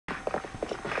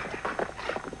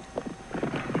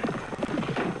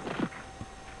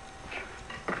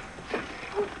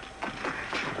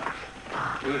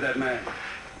Who's that man?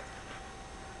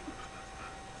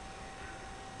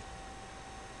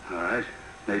 All right.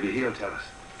 Maybe he'll tell us.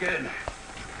 Good.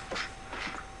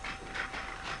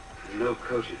 No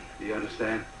coaching. Do you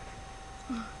understand?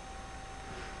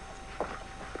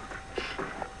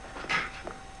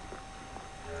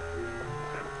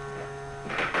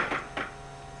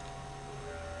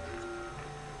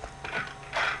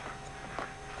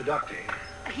 The doctor.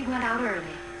 He went out early.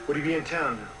 Would he be in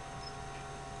town now?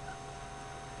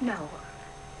 No.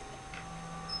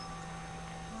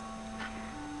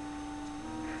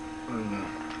 Well, no.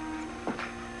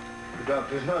 The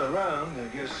doctor's not around.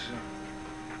 I guess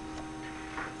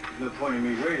there's no point in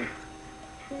me waiting.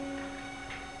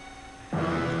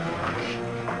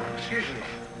 Excuse me.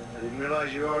 I didn't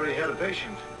realize you already had a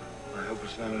patient. I hope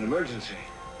it's not an emergency.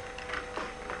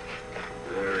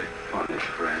 Very funny,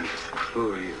 friend.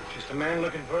 Who are you? Just a man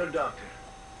looking for a doctor.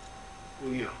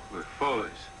 Who are you? We're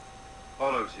Foley's.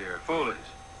 Polo's here. Foley's.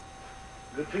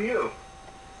 Good for you.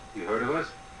 You heard of us?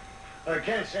 I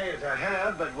can't say as I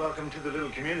have, but welcome to the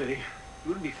little community. We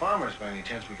wouldn't be farmers by any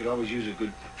chance. We could always use a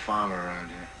good farmer around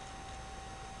here.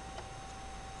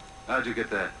 How'd you get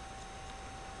that?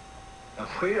 Now,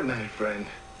 wait a minute, friend.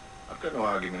 I've got no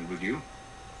argument with you.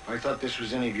 If I thought this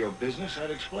was any of your business,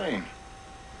 I'd explain.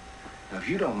 Now, if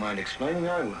you don't mind explaining,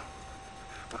 I will.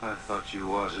 I thought you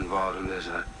was involved in this.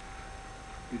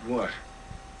 You'd what?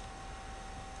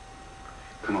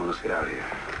 Come on, let's get out of here.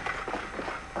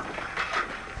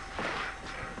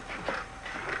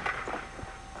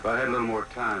 If I had a little more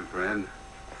time, friend,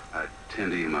 I'd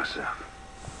tend to you myself.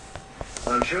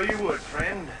 I'm sure you would,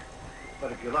 friend.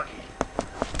 But if you're lucky,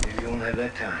 maybe you won't have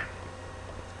that time.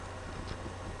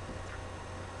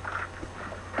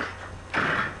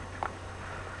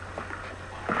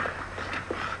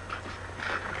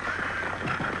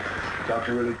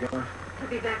 Doctor really gone? He'll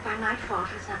be back by nightfall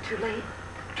if it's not too late.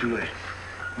 Too late.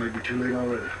 Maybe too late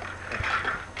already.